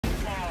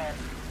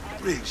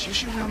Riggs, you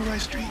sure we're on the right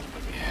street?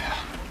 Yeah.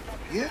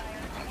 Yeah?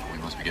 I don't know, we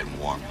must be getting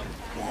warm.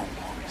 Warm.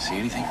 See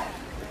anything?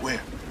 Where?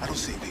 I don't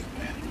see anything,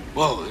 man.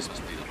 Whoa, this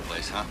must be the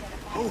place, huh?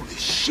 Holy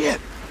shit!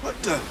 What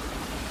the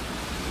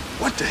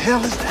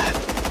hell is that?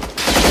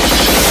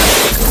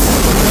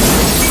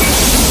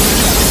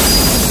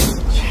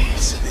 Jeez,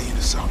 civilian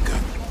assault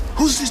gun.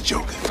 Who's this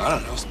joker? I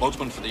don't know,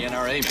 spokesman for the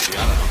NRA, maybe,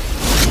 I don't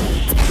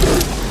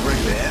know.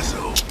 Regular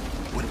asshole.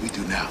 What do we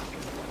do now?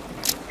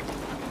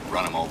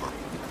 Run him over.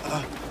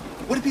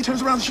 What if he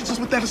turns around and shoots us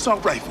with that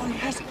assault rifle? Well, he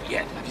hasn't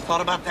yet. Have you thought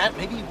about that?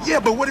 Maybe he won't. Yeah,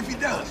 but what if he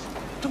does?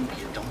 Don't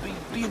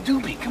be a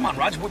doobie. Come on,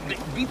 Raj,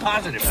 be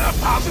positive.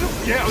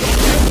 Positive? Yeah.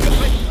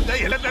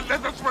 Hey,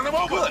 let's run him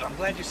over. Good, I'm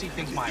glad you see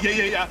things my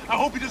way. Yeah. I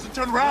hope he doesn't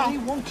turn Well, around. he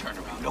won't turn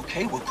around,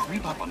 okay? We'll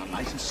creep up on him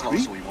nice and slow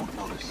so he won't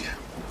notice. Yeah,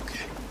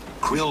 okay.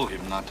 Will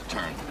him not to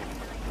turn.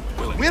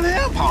 Will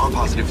him? Power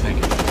positive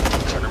thinking.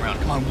 Turn around.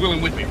 Come on, will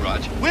him with me,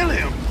 Raj. Will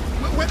him?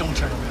 Don't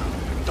turn around.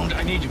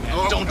 I need you,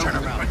 man. Don't turn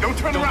around. Don't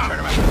turn around.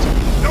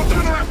 Don't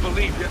turn around.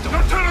 Believe you.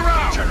 Don't turn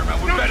around. Don't turn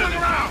around. We're better than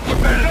around.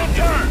 We're better than Don't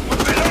turn. We're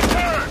better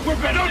than We're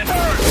better Don't than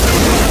turn.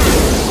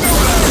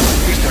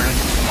 He's turning.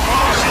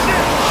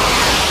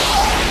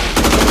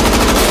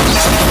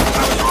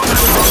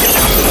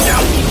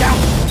 Down.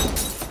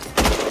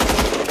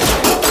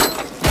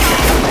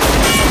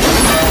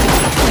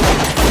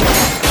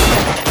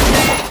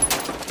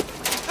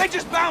 They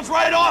just bounced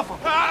right off him.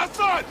 I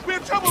saw it. We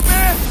have trouble,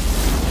 man.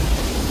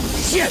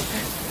 Shit!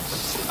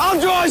 I'll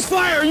draw his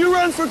fire. You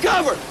run for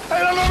cover.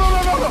 Hey, no.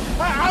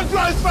 I'll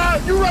draw his fire.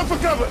 You run for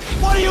cover.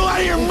 What are you, out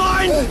of your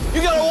mind?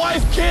 You got a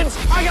wife, kids?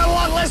 I got a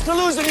lot less to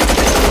lose than you.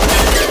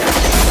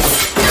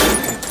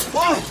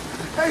 Whoa!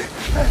 Hey,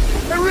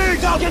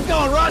 Riggs. Go, get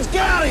going, Raj.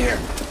 Get out of here.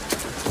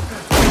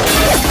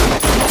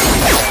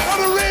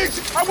 Brother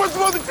Riggs, I wasn't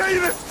supposed to tell you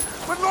this,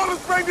 but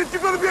Lawrence pregnant,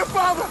 you're going to be a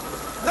father.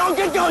 No,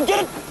 get going.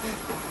 Get it.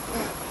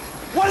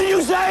 What did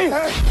you say?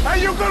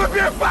 Hey, you're going to be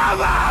a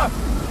father.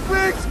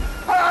 Riggs.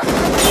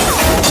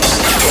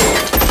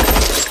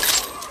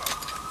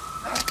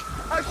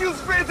 He was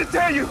afraid to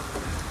tell you.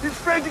 He's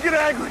afraid to get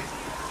angry.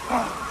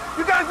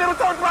 You guys never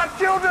talk about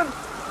children.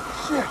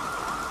 Shit.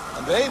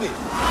 A baby.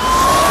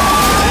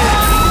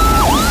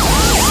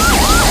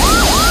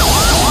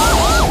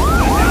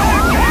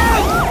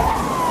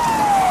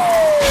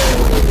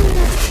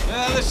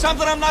 There's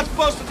something I'm not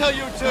supposed to tell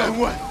you, too. And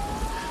what?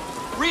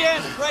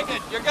 Rianne's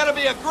pregnant. You're gonna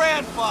be a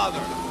grandfather.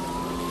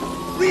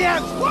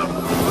 Rianne's what?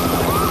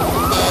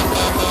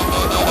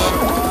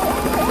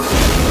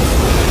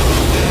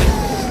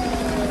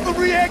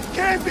 Rianne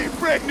can't be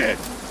pregnant.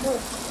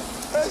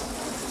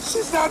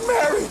 She's not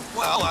married.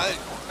 Well, I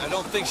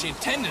don't think she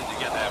intended to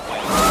get that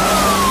way.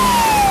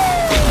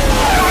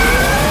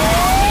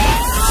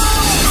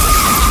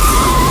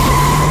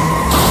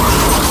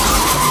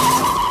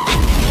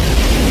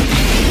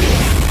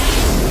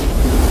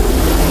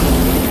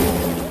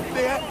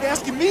 They're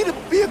asking me to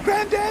be a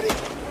granddaddy?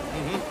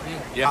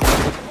 Mm-hmm. Yeah.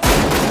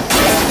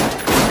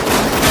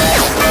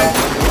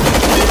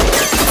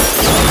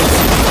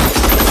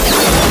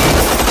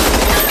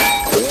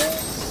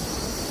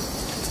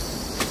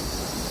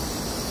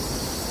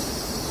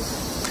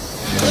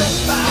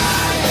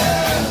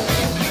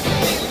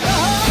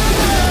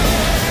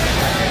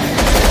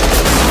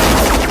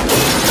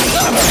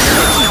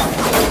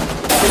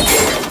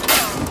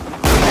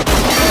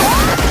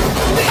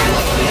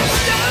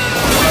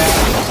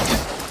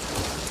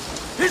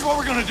 Here's what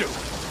we're gonna do.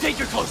 Take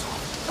your clothes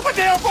off. What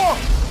the hell for?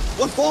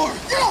 What for?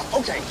 Yeah.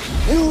 Okay.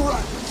 You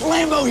run.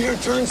 Flambeau here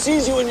turns,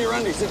 sees you in your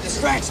undies. It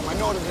distracts him. I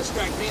know it'll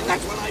distract me, and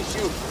that's when I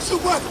shoot.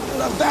 Shoot what?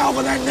 The valve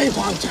of that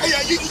napalm tank.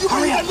 Hey, you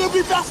bring that little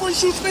bit back before he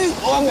shoots me?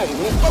 Oh, I'm ready,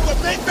 man. But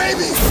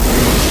baby!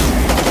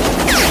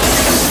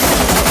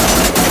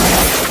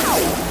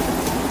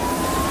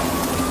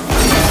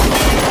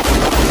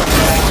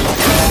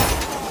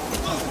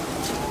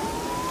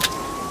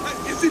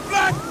 Is he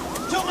black?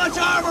 Too much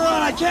armor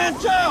on. I can't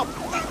tell.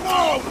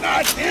 No,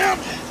 not him.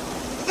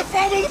 The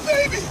father of the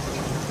baby.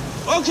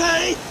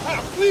 Okay.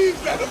 Please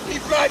let him be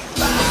black.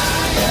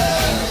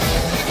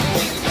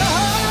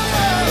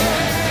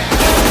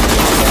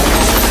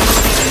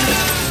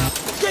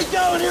 Get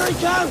going. Here he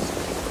comes.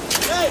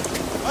 Hey,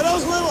 are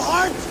those little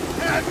hearts?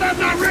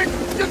 Not Rick.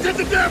 Just hit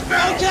the damn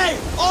bell. Okay.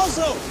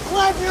 Also,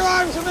 clap your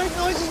arms and make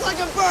noises like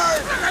a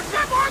bird.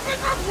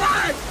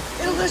 Right.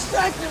 It'll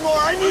distract him more.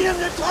 I need him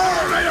to turn.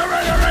 All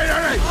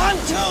right. On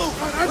two.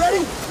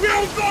 Ready? We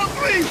don't go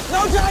three.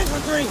 No time for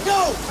three.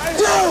 Go. What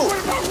Two.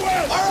 about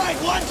one? All right.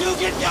 1, 2.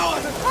 Get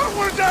going. I don't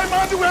want to die in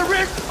my underwear,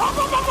 Rick.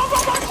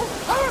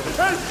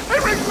 Hey,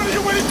 Rick, what are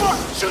you waiting for?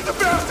 Shoot the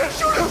bastard.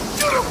 Shoot him.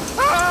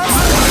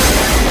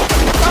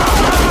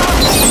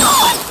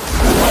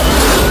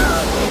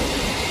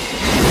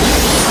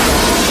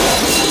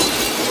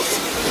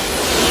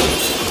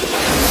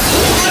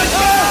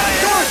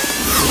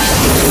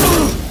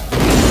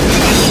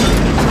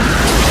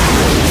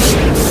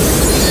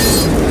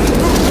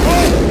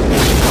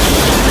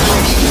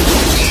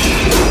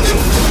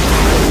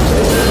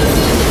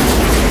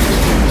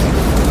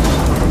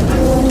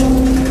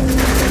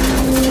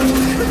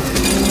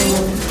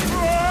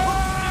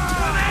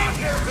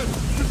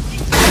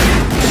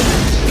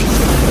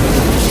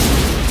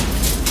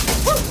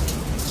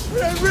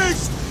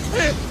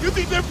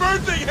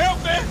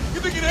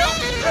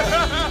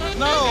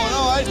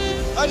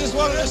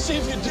 wanted to see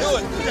if you'd do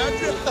it.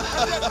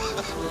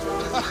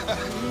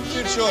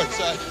 Cute shorts,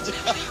 son.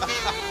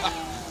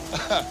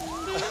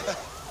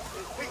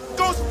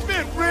 Go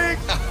spin,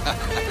 Riggs!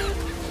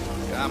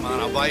 Come on,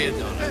 I'll buy you a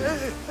donut.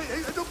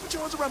 Hey, don't put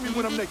your arms around me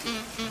when I'm naked.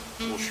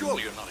 Well,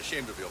 surely you're not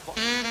ashamed of your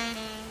body.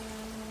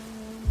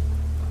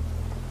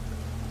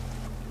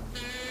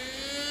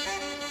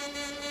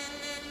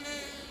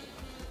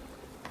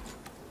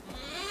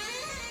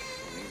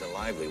 He's a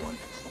lively one.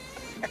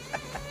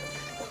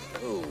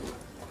 Ooh.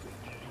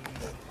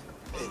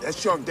 Hey, that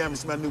shark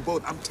damaged my new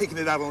boat. I'm taking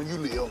it out on you,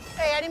 Leo.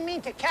 Hey, I didn't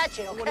mean to catch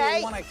it, okay? What do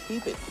you want to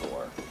keep it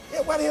for?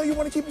 Yeah, why the hell you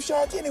want to keep a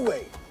shark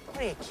anyway?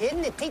 What are you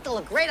kidding? The teeth will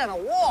look great on a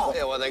wall.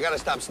 Yeah, well, they gotta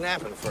stop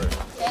snapping first.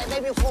 Yeah,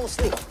 maybe you'll fall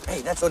asleep.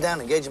 Hey, that's go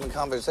down, engage him in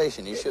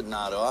conversation. You should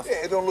nod off.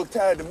 Yeah, it don't look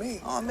tired to me.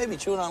 Oh, maybe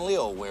chewing on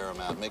Leo will wear him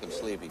out, make him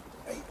sleepy.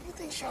 Hey, you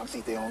think sharks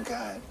eat their own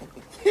kind?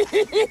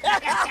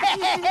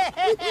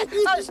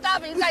 Oh,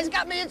 stop it. You guys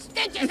got me in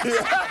stitches.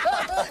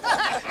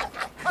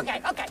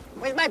 Okay.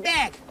 Where's my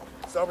bag?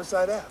 Starboard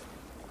side aft.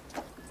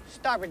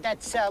 Starboard,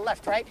 that's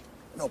left, right?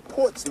 No,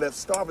 port's left,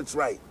 starboard's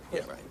right.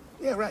 Yeah, right.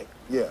 Yeah, right.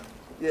 Yeah.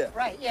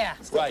 Right, yeah.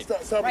 Right.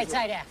 Right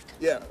side aft.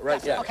 Yeah,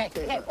 right. Yeah. Okay,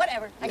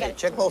 whatetter. I got it.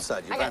 Check both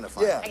sides. You're I trying got to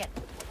find. Yeah. I got it.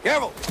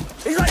 Careful!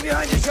 He's right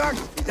behind you, shark!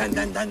 Dun,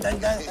 dun, dun, dun,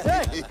 dun.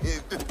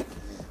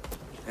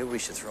 Maybe we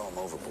should throw him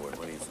overboard.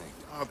 What do you think?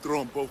 I'll throw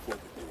them both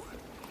overboard.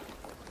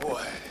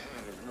 Boy.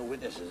 There's no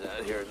witnesses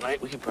out here at night.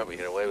 We could probably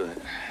get away with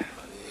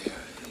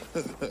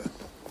it.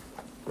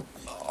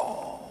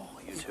 Oh,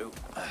 you too?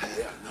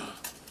 Yeah.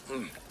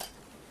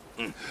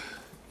 You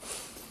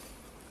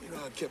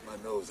know, I kept my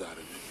nose out of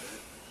it,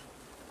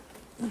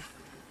 man.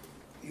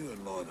 You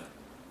and Lorna.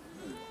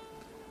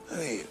 I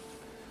mean,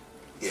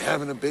 you're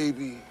having a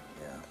baby.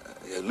 Yeah.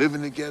 You're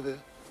living together.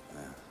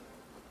 Yeah.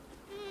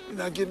 You're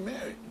not getting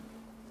married.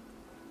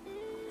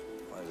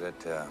 Why does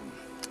that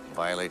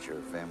violate your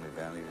family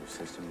value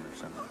system or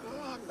something?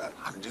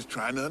 I'm just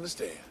trying to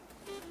understand.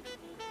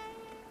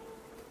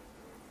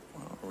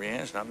 Well,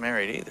 Rianne's not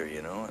married either,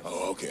 you know.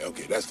 Oh,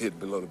 okay. That's hitting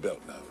below the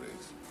belt now,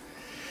 Riggs.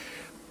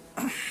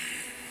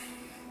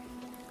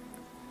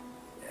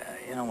 Yeah,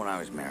 you know, when I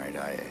was married,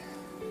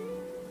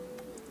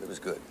 it was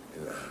good.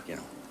 You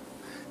know,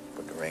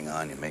 put the ring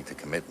on, you make the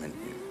commitment,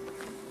 you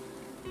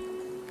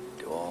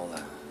do all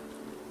the...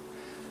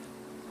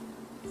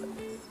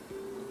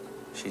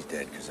 She's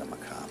dead because I'm a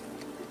cop.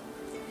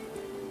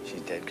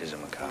 She's dead because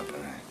I'm a cop,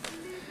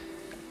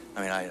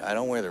 and I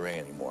don't wear the ring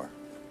anymore.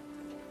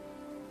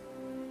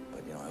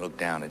 But, you know, I look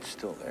down, it's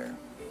still there.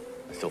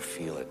 I still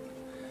feel it.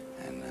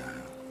 And,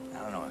 I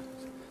don't know,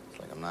 it's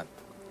like I'm not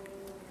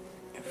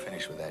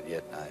finished with that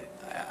yet.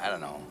 I don't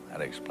know how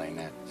to explain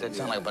that. Does that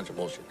sound like a bunch of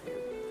bullshit to you?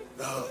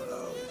 No,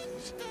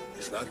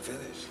 it's not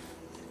finished.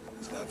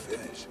 It's not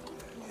finished.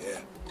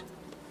 Yeah.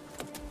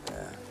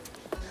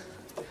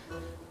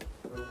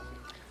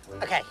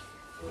 Okay,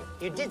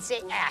 you did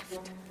say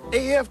aft.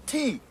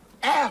 AFT,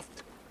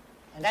 aft.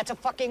 And that's a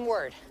fucking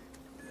word.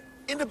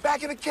 In the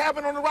back of the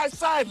cabin on the right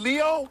side,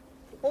 Leo.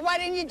 Well, why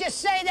didn't you just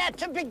say that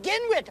to begin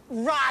with,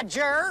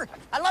 Roger?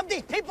 I love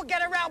these people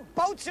get around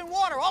boats and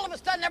water. All of a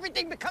sudden,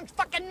 everything becomes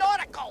fucking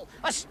nautical.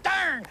 A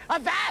stern, a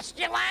vast,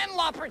 your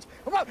landloppers,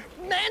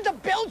 man the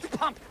bilge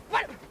pump.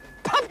 What?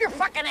 Pump your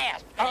fucking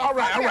ass. All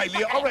right,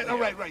 Leo. Fucking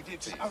All ass. right.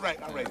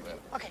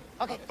 Okay.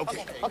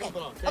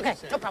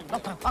 No problem.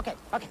 Okay.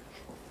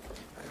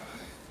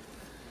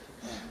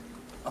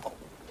 Oh.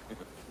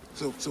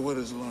 So what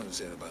does Lorna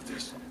say about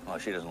this? Well,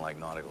 she doesn't like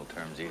nautical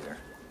terms either.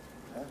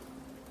 Huh?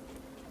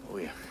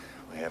 We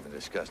haven't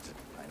discussed it,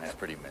 and that's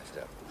pretty messed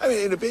up. I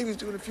mean, the baby's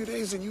due in a few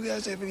days, and you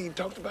guys haven't even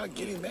talked about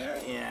getting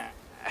married? Yeah.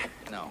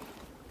 No.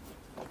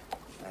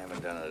 I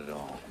haven't done it at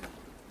all.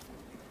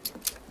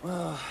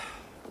 Well,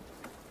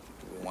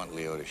 do we want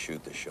Leo to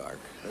shoot the shark?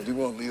 I do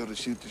want Leo to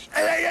shoot the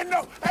Hey,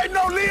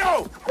 no,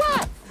 Leo!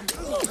 What?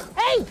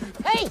 Hey!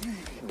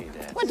 Give me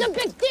that. What's the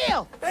big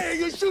deal? Hey,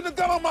 you're shooting a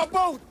gun on my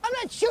boat! I'm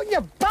not shooting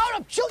your boat.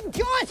 I'm shooting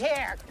yours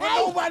here.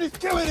 Well, nobody's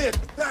killing it!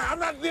 Nah, I'm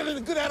not letting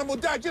a good animal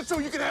die just so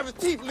you can have his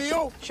teeth,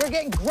 Leo! Sure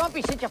getting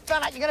grumpy since you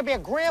found out you're gonna be a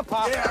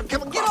grandpa. Yeah,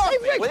 come on, Get off!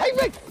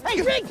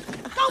 Hey, Riggs!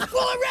 Don't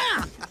fool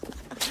around!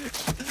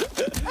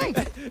 Hey,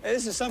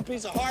 This is some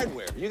piece of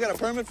hardware. You got a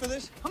permit for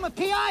this? I'm a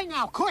PI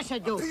now. Of course I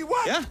do. Hey,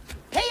 what? Yeah?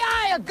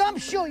 PI, a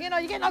gumshoe. You know,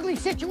 you get in ugly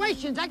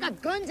situations. I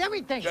got guns,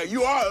 everything. Yeah,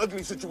 you are an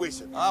ugly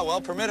situation. Ah, well,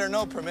 permit or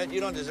no permit,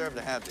 you don't deserve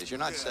to have this. You're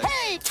not safe.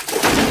 Hey!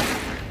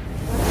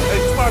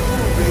 Hey, smart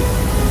move, baby.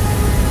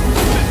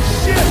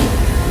 Shit!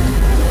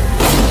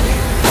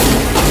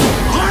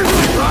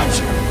 Hardware,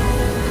 Roger!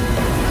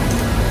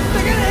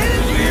 They're gonna